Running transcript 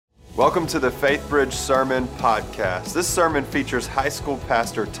Welcome to the Faith Bridge Sermon Podcast. This sermon features high school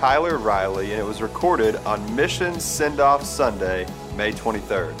pastor Tyler Riley, and it was recorded on Mission Send-Off Sunday, May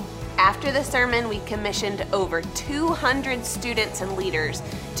 23rd. After the sermon, we commissioned over 200 students and leaders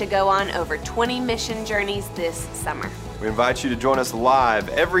to go on over 20 mission journeys this summer. We invite you to join us live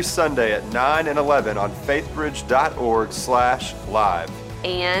every Sunday at 9 and 11 on faithbridge.org/live.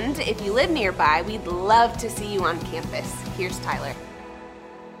 And if you live nearby, we'd love to see you on campus. Here's Tyler.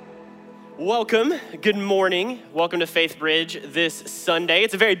 Welcome, good morning. Welcome to Faith Bridge this Sunday.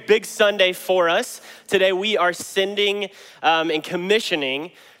 It's a very big Sunday for us. Today we are sending and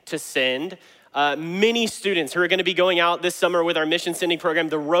commissioning to send many students who are going to be going out this summer with our mission sending program,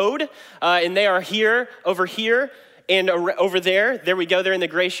 The Road. And they are here, over here, and over there. There we go. They're in the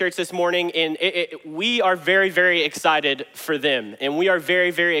gray shirts this morning. And we are very, very excited for them. And we are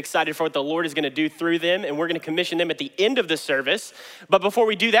very, very excited for what the Lord is going to do through them. And we're going to commission them at the end of the service. But before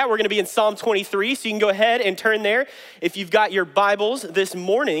we do that, we're going to be in Psalm 23. So you can go ahead and turn there if you've got your Bibles this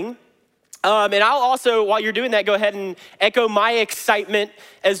morning. And I'll also, while you're doing that, go ahead and echo my excitement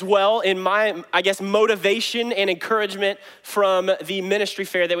as well in my, motivation and encouragement from the ministry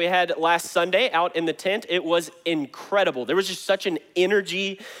fair that we had last Sunday out in the tent. It was incredible. There was just such an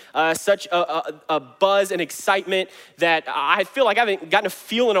energy, such a buzz and excitement that I feel like I haven't gotten to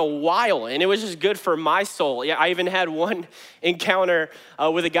feel in a while. And it was just good for my soul. Yeah, I even had one encounter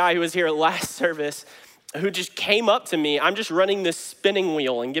with a guy who was here at last service who just came up to me. I'm just running this spinning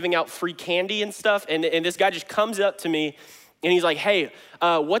wheel and giving out free candy and stuff. And this guy just comes up to me and he's like, hey,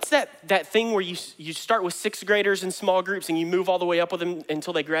 what's that thing where you start with sixth graders in small groups and you move all the way up with them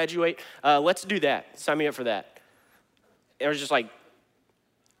until they graduate? Let's do that. Sign me up for that. And I was just like,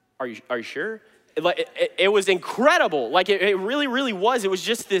 are you sure? It was incredible. Like it really, really was. It was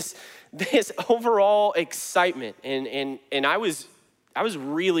just this overall excitement. And I was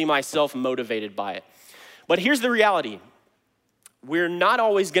really myself motivated by it. But here's the reality. We're not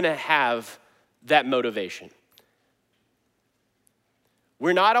always going to have that motivation.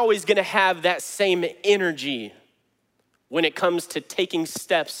 We're not always going to have that same energy when it comes to taking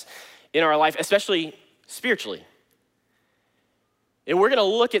steps in our life, especially spiritually. And we're going to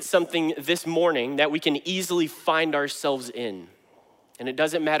look at something this morning that we can easily find ourselves in. And it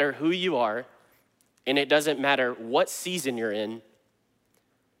doesn't matter who you are, and it doesn't matter what season you're in.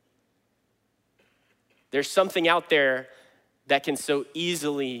 There's something out there that can so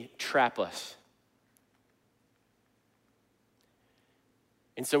easily trap us.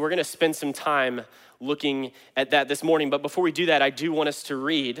 And so we're going to spend some time looking at that this morning. But before we do that, I do want us to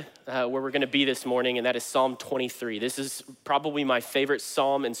read where we're going to be this morning, and that is Psalm 23. This is probably my favorite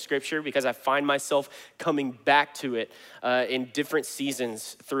psalm in Scripture because I find myself coming back to it in different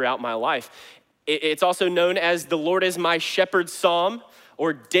seasons throughout my life. It's also known as the Lord is my shepherd psalm,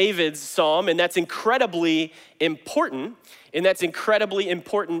 or David's psalm, and that's incredibly important. And that's incredibly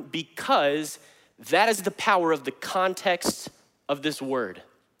important because that is the power of the context of this word.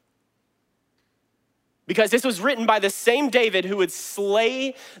 Because this was written by the same David who would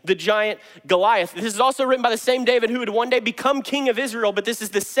slay the giant Goliath. This is also written by the same David who would one day become king of Israel, but this is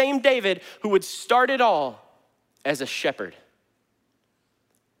the same David who would start it all as a shepherd.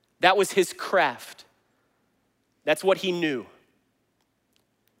 That was his craft. That's what he knew.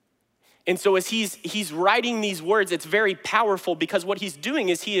 And so as he's writing these words, it's very powerful because what he's doing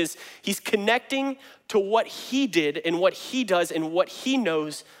is he's connecting to what he did and what he does and what he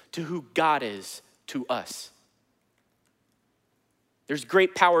knows to who God is to us. There's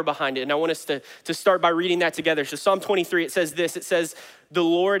great power behind it, and I want us to start by reading that together. So Psalm 23, it says this, it says, "The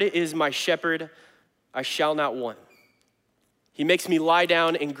Lord is my shepherd, I shall not want. He makes me lie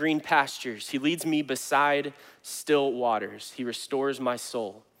down in green pastures. He leads me beside still waters. He restores my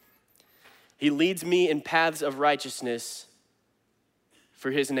soul. He leads me in paths of righteousness for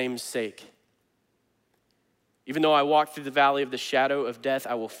his name's sake. Even though I walk through the valley of the shadow of death,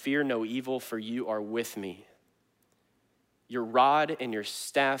 I will fear no evil, for you are with me. Your rod and your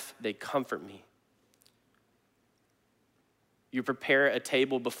staff, they comfort me. You prepare a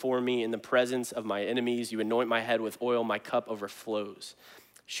table before me in the presence of my enemies. You anoint my head with oil, my cup overflows.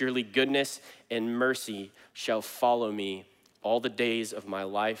 Surely goodness and mercy shall follow me all the days of my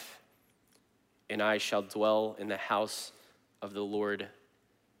life, and I shall dwell in the house of the Lord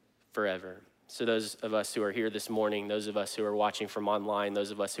forever." So those of us who are here this morning, those of us who are watching from online,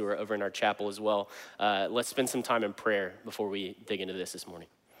 those of us who are over in our chapel as well, let's spend some time in prayer before we dig into this morning.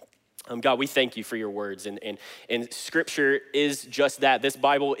 God, we thank you for your words, and Scripture is just that. This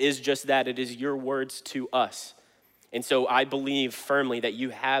Bible is just that. It is your words to us. And so I believe firmly that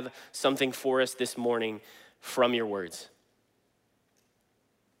you have something for us this morning from your words.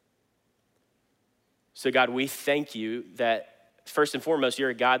 So God, we thank you that first and foremost, you're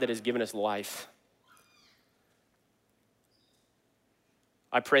a God that has given us life.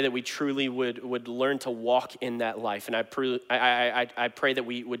 I pray that we truly would learn to walk in that life. And I pray that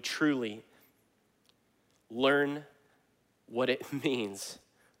we would truly learn what it means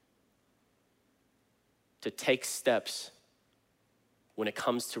to take steps when it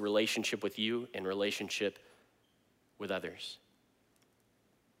comes to relationship with you and relationship with others.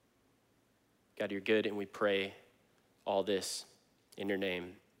 God, you're good, and we pray all this in your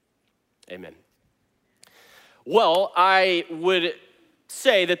name. Amen. Well, I would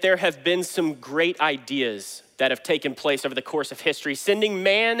say that there have been some great ideas that have taken place over the course of history. Sending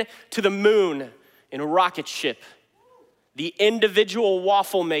man to the moon in a rocket ship, the individual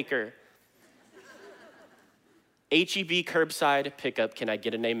waffle maker, HEB curbside pickup. Can I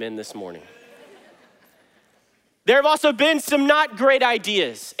get an amen this morning? There have also been some not great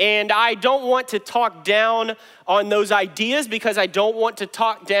ideas, and I don't want to talk down on those ideas because I don't want to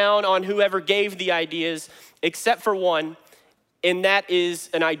talk down on whoever gave the ideas, except for one, and that is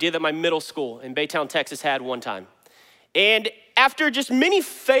an idea that my middle school in Baytown, Texas had one time. And after just many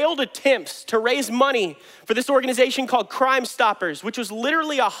failed attempts to raise money for this organization called Crime Stoppers, which was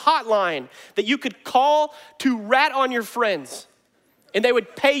literally a hotline that you could call to rat on your friends, and they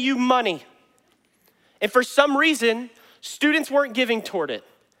would pay you money. And for some reason, students weren't giving toward it.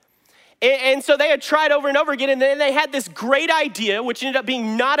 And so they had tried over and over again, and then they had this great idea, which ended up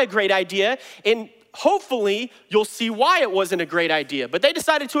being not a great idea. And hopefully, you'll see why it wasn't a great idea. But they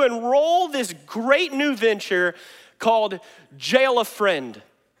decided to enroll this great new venture called Jail a Friend.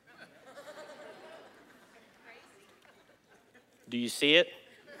 Do you see it?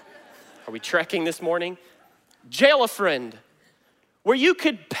 Are we trekking this morning? Jail a Friend, where you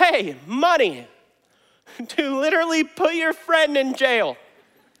could pay money to literally put your friend in jail.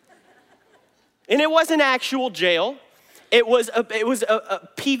 And it wasn't actual jail. It was a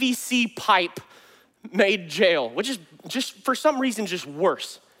PVC pipe made jail, which is just for some reason just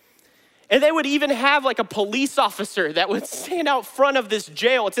worse. And they would even have like a police officer that would stand out front of this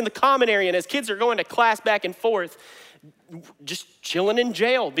jail. It's in the common area, and as kids are going to class back and forth, just chilling in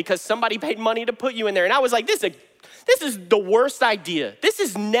jail because somebody paid money to put you in there. And I was like, this is the worst idea. This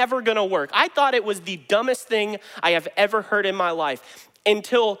is never gonna work. I thought it was the dumbest thing I have ever heard in my life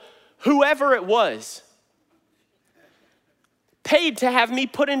until whoever it was paid to have me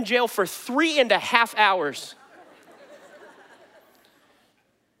put in jail for 3.5 hours.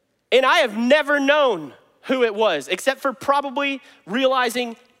 And I have never known who it was, except for probably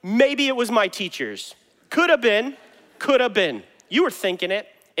realizing maybe it was my teachers. Could have been. You were thinking it.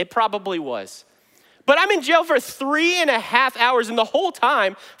 It probably was. But I'm in jail for 3.5 hours, and the whole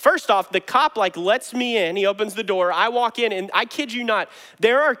time, first off, the cop lets me in. He opens the door. I walk in, and I kid you not,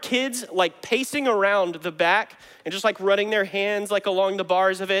 there are kids pacing around the back and just running their hands along the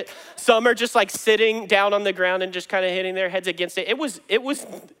bars of it. Some are just sitting down on the ground and just kind of hitting their heads against it. It was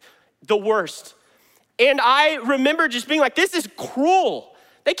the worst. And I remember just being like, this is cruel.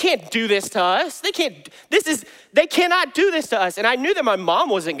 They can't do this to us. They cannot do this to us. And I knew that my mom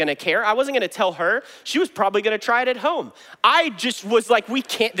wasn't gonna care. I wasn't gonna tell her. She was probably gonna try it at home. I just was like,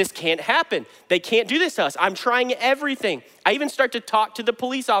 this can't happen. They can't do this to us. I'm trying everything. I even start to talk to the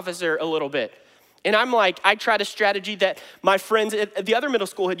police officer a little bit. And I'm like, I tried a strategy that my friends at the other middle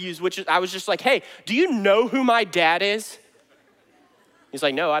school had used, which is I was just like, hey, do you know who my dad is? He's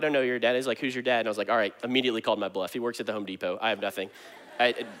like, no, I don't know who your dad is. Who's your dad? And I was like, all right, immediately called my bluff. He works at the Home Depot. I have nothing.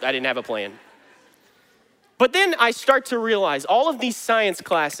 I didn't have a plan. But then I start to realize all of these science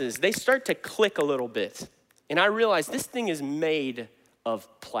classes, they start to click a little bit. And I realize this thing is made of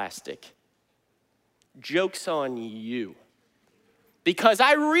plastic. Joke's on you. Because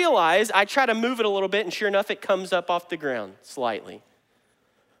I realize, I try to move it a little bit, and sure enough, it comes up off the ground slightly.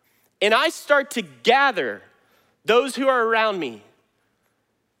 And I start to gather those who are around me.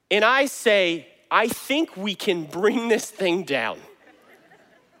 And I say, I think we can bring this thing down.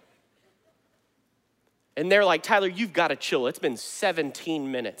 And they're like, Tyler, you've got to chill. It's been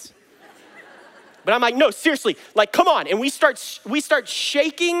 17 minutes. But I'm like, no, seriously, come on. And we start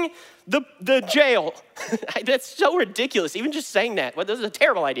shaking the jail. That's so ridiculous. Even just saying that, this is a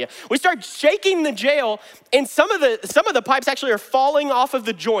terrible idea. We start shaking the jail, and some of the pipes actually are falling off of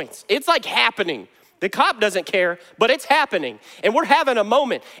the joints. It's happening. The cop doesn't care, but it's happening. And we're having a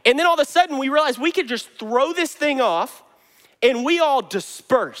moment. And then all of a sudden we realize we could just throw this thing off, and we all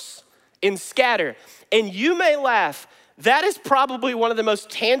disperse and scatter. And you may laugh, that is probably one of the most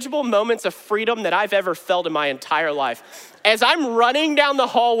tangible moments of freedom that I've ever felt in my entire life. As I'm running down the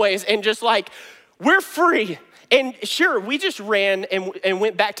hallways and just we're free. And sure, we just ran and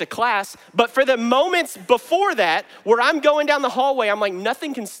went back to class, but for the moments before that, where I'm going down the hallway, I'm like,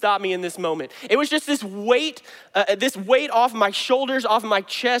 nothing can stop me in this moment. It was just this weight off my shoulders, off my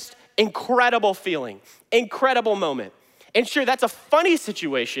chest, incredible feeling, incredible moment. And sure, that's a funny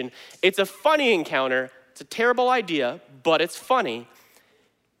situation. It's a funny encounter. It's a terrible idea, but it's funny.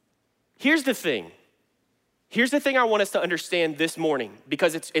 Here's the thing. Here's the thing I want us to understand this morning,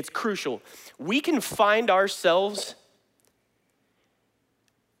 because it's crucial. We can find ourselves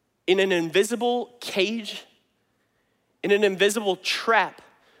in an invisible cage, in an invisible trap,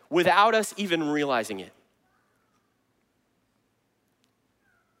 without us even realizing it.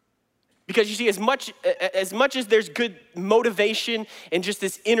 Because you see, as much as there's good motivation and just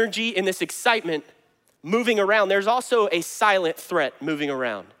this energy and this excitement moving around, there's also a silent threat moving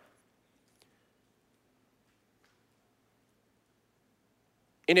around.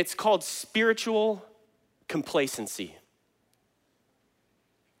 And it's called spiritual complacency.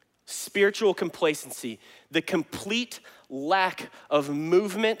 Spiritual complacency, the complete lack of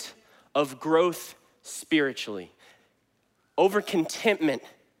movement, of growth spiritually. Over contentment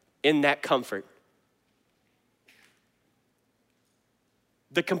in that comfort.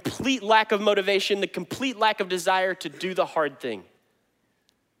 The complete lack of motivation, the complete lack of desire to do the hard thing.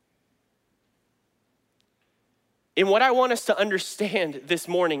 And what I want us to understand this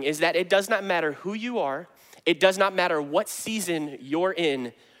morning is that it does not matter who you are, it does not matter what season you're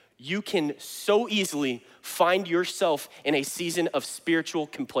in, you can so easily find yourself in a season of spiritual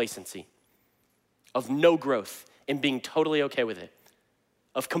complacency, of no growth and being totally okay with it,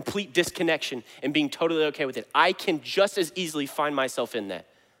 of complete disconnection and being totally okay with it. I can just as easily find myself in that.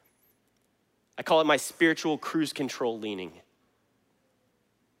 I call it my spiritual cruise control leaning.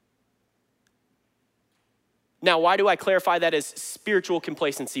 Now, why do I clarify that as spiritual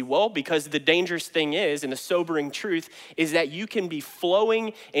complacency? Well, because the dangerous thing is, and the sobering truth, is that you can be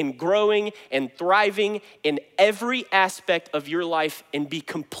flowing and growing and thriving in every aspect of your life and be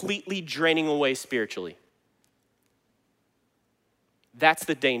completely draining away spiritually. That's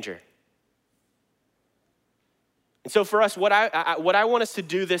the danger. And so for us, what I want us to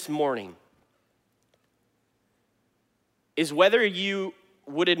do this morning is, whether you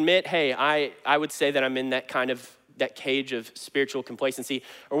would admit, hey, I would say that I'm in that cage of spiritual complacency,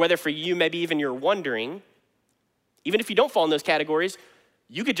 or whether for you, maybe even you're wondering, even if you don't fall in those categories,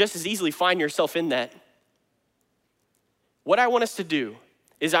 you could just as easily find yourself in that. What I want us to do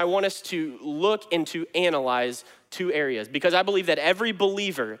is I want us to look and to analyze two areas, because I believe that every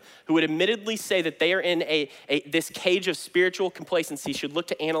believer who would admittedly say that they are in this cage of spiritual complacency should look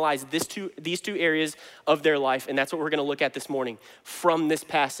to analyze these two areas of their life, and that's what we're gonna look at this morning from this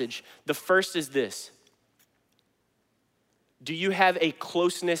passage. The first is this: do you have a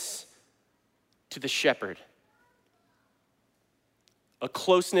closeness to the shepherd? A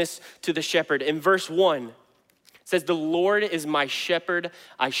closeness to the shepherd. In verse 1, it says, the Lord is my shepherd,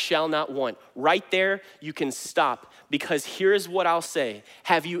 I shall not want. Right there, you can stop, because here's what I'll say.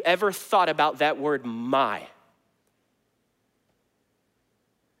 Have you ever thought about that word, my?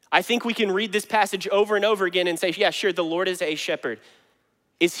 I think we can read this passage over and over again and say, yeah, sure, the Lord is a shepherd.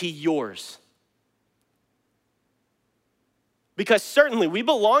 Is he yours? Because certainly we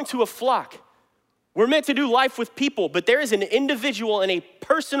belong to a flock. We're meant to do life with people, but there is an individual and a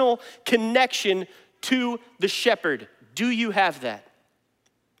personal connection to the shepherd. Do you have that?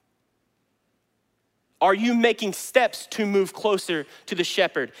 Are you making steps to move closer to the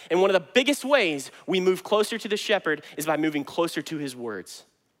shepherd? And one of the biggest ways we move closer to the shepherd is by moving closer to his words.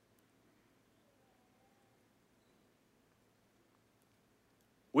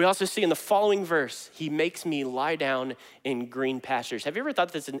 We also see in the following verse, he makes me lie down in green pastures. Have you ever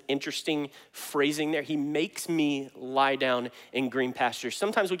thought that's an interesting phrasing there? He makes me lie down in green pastures.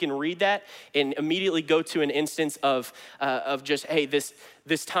 Sometimes we can read that and immediately go to an instance of just, hey,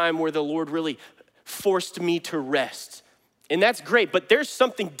 this time where the Lord really forced me to rest. And that's great, but there's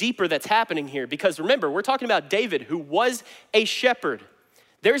something deeper that's happening here, because remember, we're talking about David, who was a shepherd.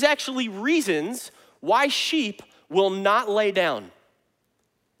 There's actually reasons why sheep will not lay down.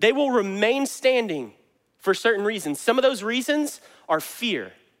 They will remain standing for certain reasons. Some of those reasons are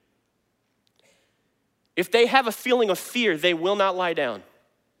fear. If they have a feeling of fear, they will not lie down.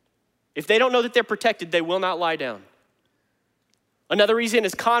 If they don't know that they're protected, they will not lie down. Another reason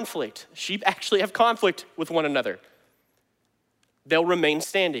is conflict. Sheep actually have conflict with one another. They'll remain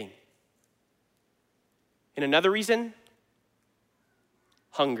standing. And another reason,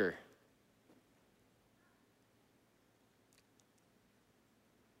 hunger.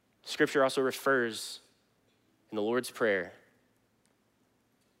 Scripture also refers in the Lord's Prayer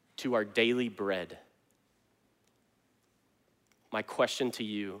to our daily bread. my question to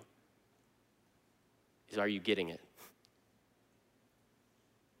you is, are you getting it?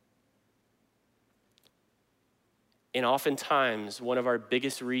 And oftentimes, one of our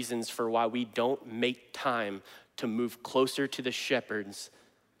biggest reasons for why we don't make time to move closer to the shepherd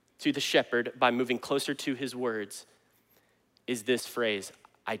by moving closer to his words is this phrase,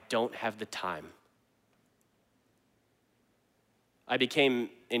 I don't have the time. I became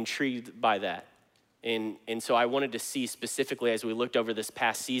intrigued by that. And so I wanted to see specifically as we looked over this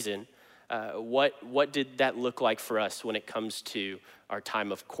past season, what did that look like for us when it comes to our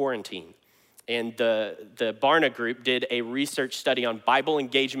time of quarantine? And the Barna Group did a research study on Bible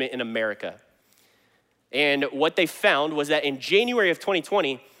engagement in America. And what they found was that in January of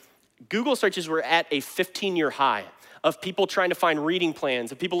 2020, Google searches were at a 15-year high of people trying to find reading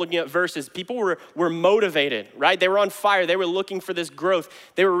plans, of people looking at verses. People were motivated, right? They were on fire. They were looking for this growth.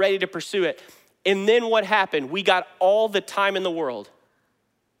 They were ready to pursue it. And then what happened? We got all the time in the world.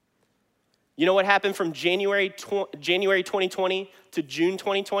 You know what happened from January 2020 to June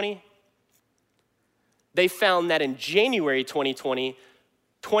 2020? They found that in January 2020,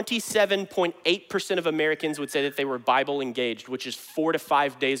 27.8% of Americans would say that they were Bible engaged, which is 4 to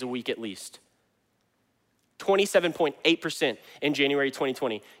 5 days a week at least. 27.8% in January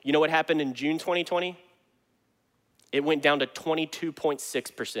 2020. You know what happened in June 2020? It went down to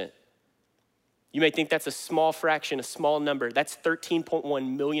 22.6%. You may think that's a small fraction, a small number. That's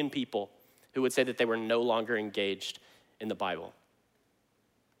 13.1 million people who would say that they were no longer engaged in the Bible.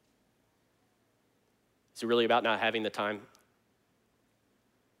 Is it really about not having the time?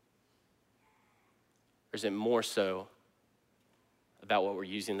 Or is it more so about what we're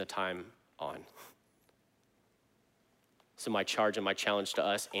using the time on? So my charge and my challenge to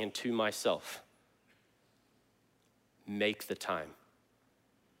us and to myself, make the time.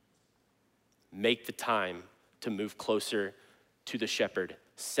 Make the time to move closer to the shepherd.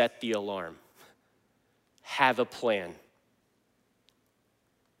 Set the alarm. Have a plan.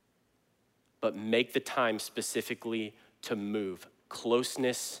 But make the time specifically to move.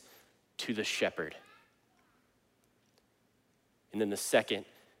 Closeness to the shepherd. And then the second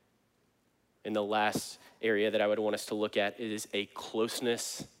and the last area that I would want us to look at is a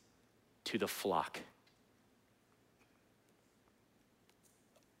closeness to the flock.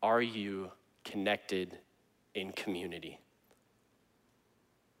 Are you connected in community?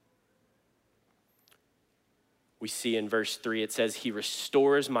 We see in verse 3, it says, he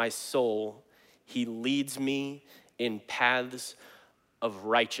restores my soul. He leads me in paths of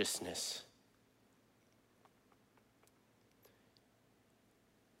righteousness.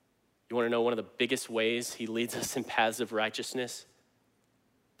 You want to know one of the biggest ways he leads us in paths of righteousness?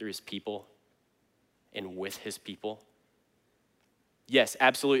 Through his people and with his people. Yes,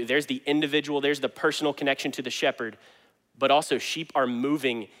 absolutely. There's the individual, there's the personal connection to the shepherd, but also sheep are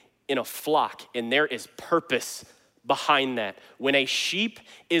moving in a flock, and there is purpose behind that. When a sheep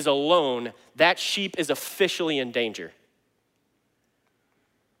is alone, that sheep is officially in danger.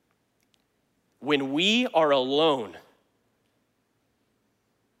 When we are alone,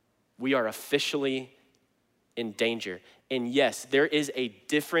 we are officially in danger. And yes, there is a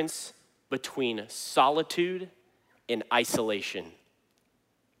difference between solitude and isolation.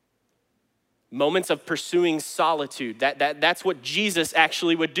 Moments of pursuing solitude, that's what Jesus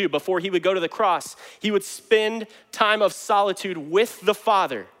actually would do. Before he would go to the cross, he would spend time of solitude with the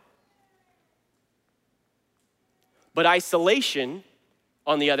Father. But isolation,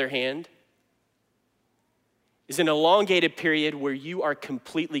 on the other hand, is an elongated period where you are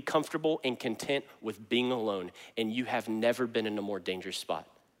completely comfortable and content with being alone, and you have never been in a more dangerous spot.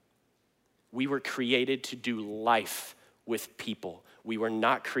 We were created to do life with people. We were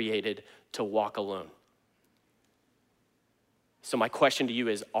not created to walk alone. So my question to you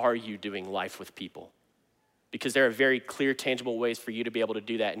is, are you doing life with people? Because there are very clear, tangible ways for you to be able to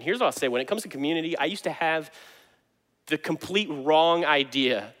do that. And here's what I'll say, when it comes to community, I used to have the complete wrong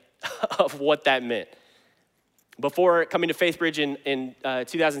idea of what that meant. Before coming to FaithBridge in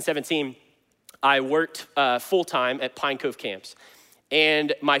 2017, I worked full-time at Pine Cove camps.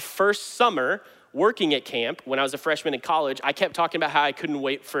 And my first summer working at camp, when I was a freshman in college, I kept talking about how I couldn't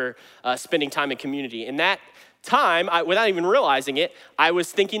wait for spending time in community. In that time, without even realizing it, I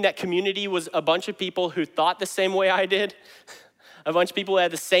was thinking that community was a bunch of people who thought the same way I did, a bunch of people who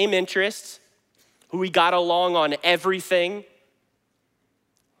had the same interests, who we got along on everything.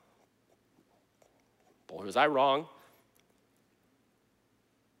 Boy, was I wrong.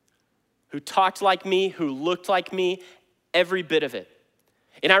 Who talked like me, who looked like me, every bit of it.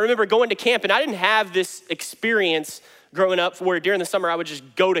 And I remember going to camp, and I didn't have this experience growing up where during the summer I would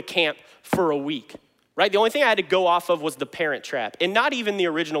just go to camp for a week. right? The only thing I had to go off of was the Parent Trap, and not even the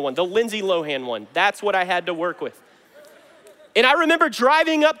original one, the Lindsay Lohan one. That's what I had to work with. And I remember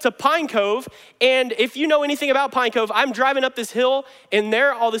driving up to Pine Cove, and if you know anything about Pine Cove, I'm driving up this hill, and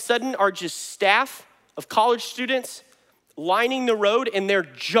there all of a sudden are just staff of college students lining the road, and they're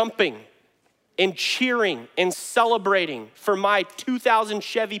jumping and cheering and celebrating for my 2000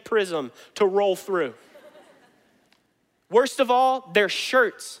 Chevy Prism to roll through. Worst of all, their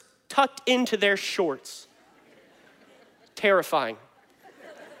shirts tucked into their shorts. Terrifying.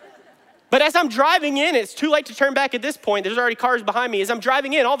 But as I'm driving in, it's too late to turn back at this point. There's already cars behind me. As I'm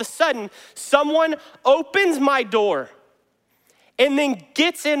driving in, all of a sudden, someone opens my door and then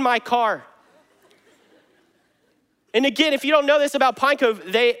gets in my car. And again, if you don't know this about Pine Cove,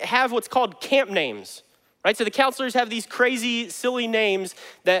 they have what's called camp names, right? So the counselors have these crazy, silly names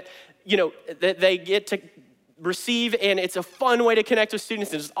that, that they get to receive, and it's a fun way to connect with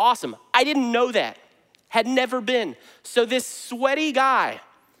students. It's awesome. I didn't know that, had never been. So this sweaty guy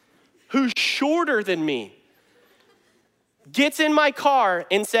who's shorter than me gets in my car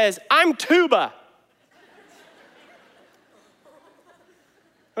and says, "I'm Tuba."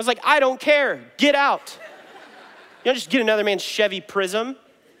 I was like, "I don't care, get out. You don't just get another man's Chevy Prism,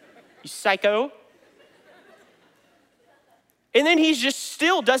 you psycho." And then he just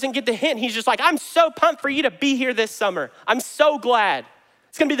still doesn't get the hint. He's just like, "I'm so pumped for you to be here this summer. I'm so glad.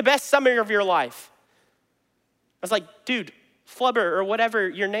 It's gonna be the best summer of your life." I was like, "Dude, Flubber or whatever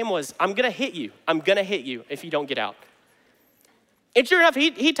your name was, I'm gonna hit you. I'm gonna hit you if you don't get out." And sure enough,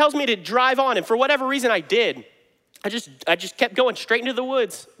 he tells me to drive on, and for whatever reason I did. I just kept going straight into the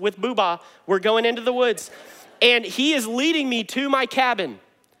woods with Booba. We're going into the woods. And he is leading me to my cabin,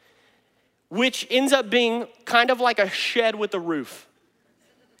 which ends up being kind of like a shed with a roof.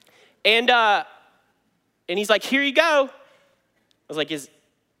 And he's like, "Here you go." I was like,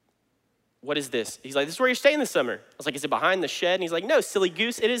 "What is this?" He's like, "This is where you're staying this summer." I was like, "Is it behind the shed?" And he's like, "No, silly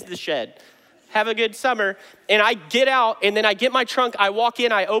goose, it is the shed. Have a good summer." And I get out, and then I get my trunk, I walk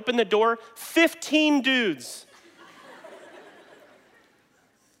in, I open the door, 15 dudes.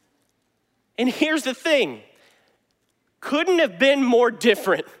 And here's the thing. Couldn't have been more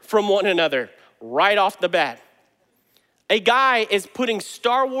different from one another right off the bat. A guy is putting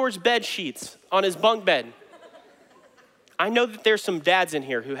Star Wars bed sheets on his bunk bed. I know that there's some dads in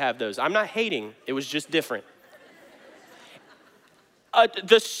here who have those. I'm not hating, it was just different.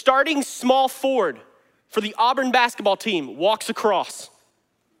 The starting small forward for the Auburn basketball team walks across.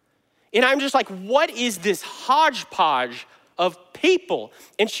 And I'm just like, what is this hodgepodge of people?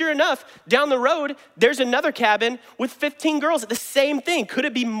 And sure enough, down the road, there's another cabin with 15 girls. The same thing. Could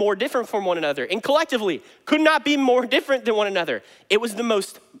it be more different from one another? And collectively, could not be more different than one another. It was the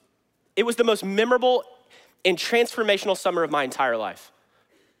most memorable and transformational summer of my entire life.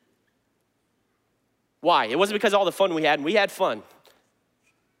 Why? It wasn't because of all the fun we had, and we had fun.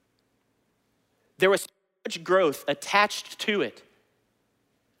 There was so much growth attached to it.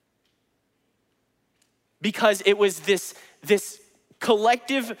 Because it was this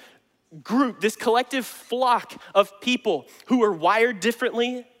collective group, this collective flock of people who were wired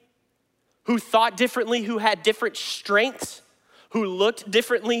differently, who thought differently, who had different strengths, who looked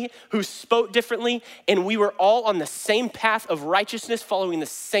differently, who spoke differently, and we were all on the same path of righteousness following the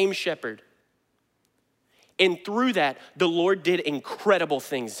same shepherd. And through that, the Lord did incredible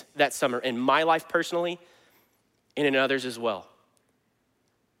things that summer in my life personally and in others as well.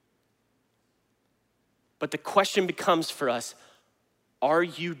 But the question becomes for us, are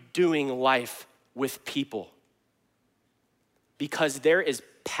you doing life with people? Because there is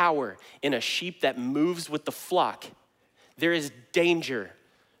power in a sheep that moves with the flock. There is danger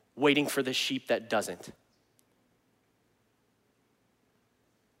waiting for the sheep that doesn't.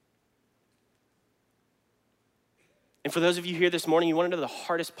 And for those of you here this morning, you want to know the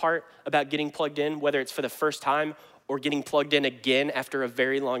hardest part about getting plugged in, whether it's for the first time or getting plugged in again after a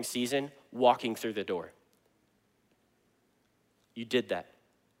very long season, walking through the door. You did that.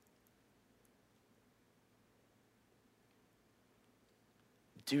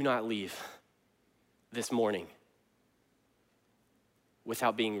 Do not leave this morning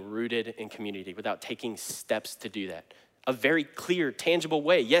without being rooted in community, without taking steps to do that. A very clear, tangible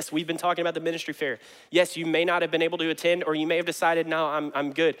way. Yes, we've been talking about the ministry fair. Yes, you may not have been able to attend, or you may have decided, no,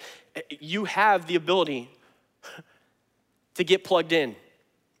 I'm good. You have the ability to get plugged in.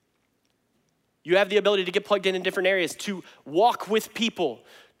 You have the ability to get plugged in different areas, to walk with people,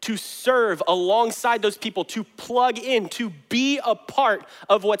 to serve alongside those people, to plug in, to be a part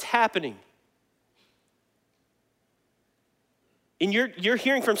of what's happening. And you're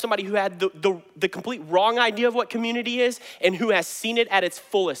hearing from somebody who had the complete wrong idea of what community is and who has seen it at its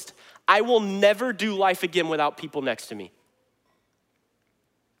fullest. I will never do life again without people next to me.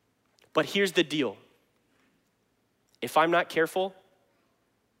 But here's the deal. If I'm not careful,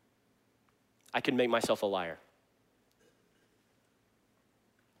 I can make myself a liar.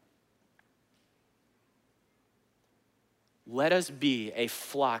 Let us be a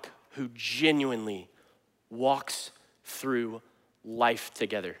flock who genuinely walks through life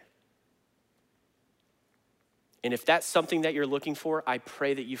together. And if that's something that you're looking for, I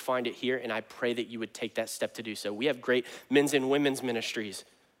pray that you find it here, and I pray that you would take that step to do so. We have great men's and women's ministries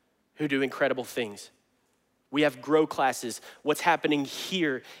who do incredible things. We have grow classes. What's happening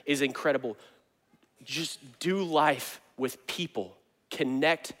here is incredible. Just do life with people.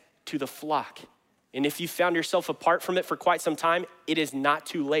 Connect to the flock. And if you found yourself apart from it for quite some time, it is not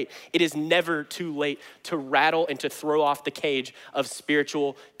too late. It is never too late to rattle and to throw off the cage of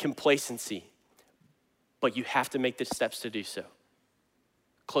spiritual complacency. But you have to make the steps to do so.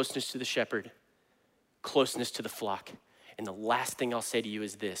 Closeness to the shepherd, closeness to the flock. And the last thing I'll say to you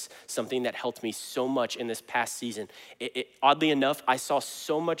is this, something that helped me so much in this past season. Oddly enough, I saw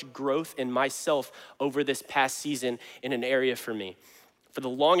so much growth in myself over this past season in an area for me. For the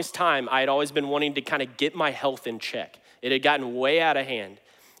longest time, I had always been wanting to kind of get my health in check. It had gotten way out of hand.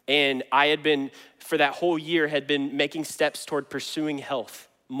 And I had been, for that whole year, had been making steps toward pursuing health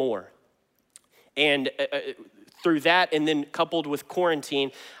more. And through that, and then coupled with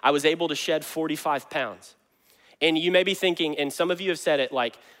quarantine, I was able to shed 45 pounds. And you may be thinking, and some of you have said it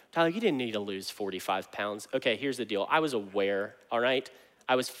like, Tyler, you didn't need to lose 45 pounds. Okay, here's the deal. I was aware, all right?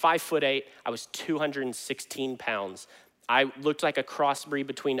 I was 5'8", I was 216 pounds. I looked like a crossbreed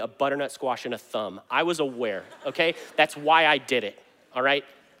between a butternut squash and a thumb. I was aware, okay? That's why I did it, all right?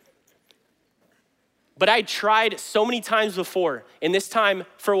 But I tried so many times before, and this time,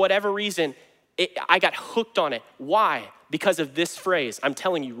 for whatever reason, I got hooked on it. Why? Because of this phrase. I'm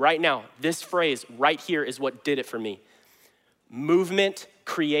telling you right now, this phrase right here is what did it for me. Movement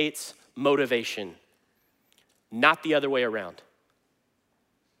creates motivation, not the other way around.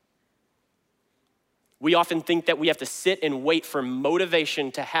 We often think that we have to sit and wait for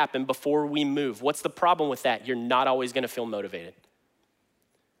motivation to happen before we move. What's the problem with that? You're not always gonna feel motivated,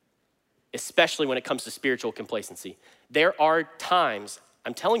 especially when it comes to spiritual complacency. There are times,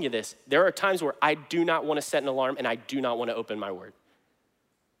 I'm telling you this, there are times where I do not want to set an alarm and I do not want to open my word.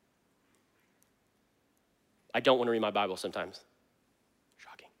 I don't want to read my Bible sometimes.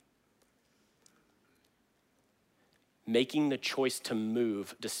 Shocking. Making the choice to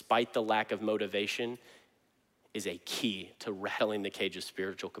move despite the lack of motivation is a key to rattling the cage of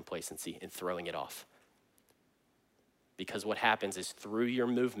spiritual complacency and throwing it off. Because what happens is through your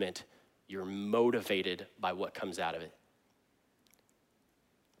movement, you're motivated by what comes out of it.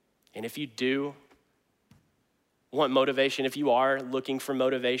 And if you do want motivation, if you are looking for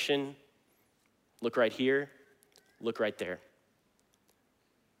motivation, look right here, look right there.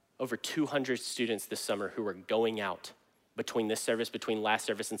 Over 200 students this summer who are going out between this service, between last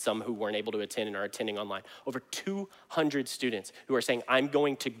service, and some who weren't able to attend and are attending online. Over 200 students who are saying, I'm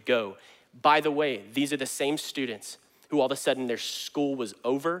going to go. By the way, these are the same students who all of a sudden their school was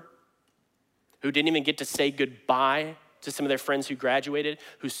over, who didn't even get to say goodbye to some of their friends who graduated,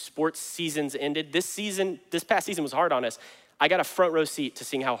 whose sports seasons ended. This past season was hard on us. I got a front row seat to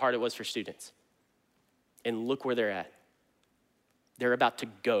seeing how hard it was for students. And look where they're at. They're about to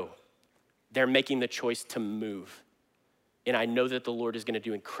go. They're making the choice to move. And I know that the Lord is gonna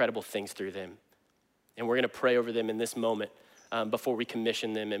do incredible things through them. And we're gonna pray over them in this moment before we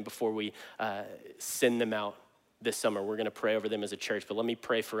commission them and before we send them out this summer. We're gonna pray over them as a church, but let me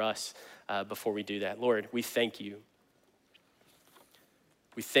pray for us before we do that. Lord, we thank you.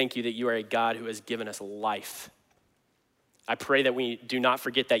 We thank you that you are a God who has given us life. I pray that we do not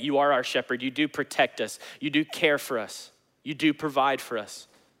forget that you are our shepherd. You do protect us. You do care for us. You do provide for us.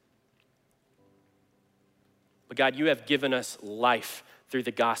 But God, you have given us life through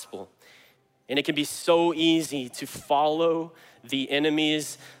the gospel. And it can be so easy to follow the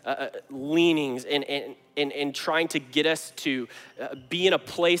enemy's leanings and trying to get us to be in a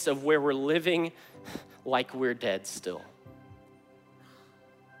place of where we're living like we're dead still.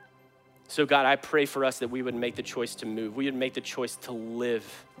 So God, I pray for us that we would make the choice to move. We would make the choice to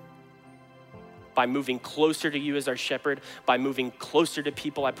live by moving closer to you as our shepherd, by moving closer to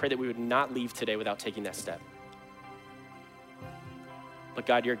people. I pray that we would not leave today without taking that step. But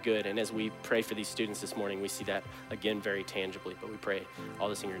God, you're good. And as we pray for these students this morning, we see that again very tangibly. But we pray all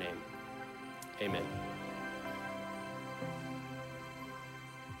this in your name. Amen.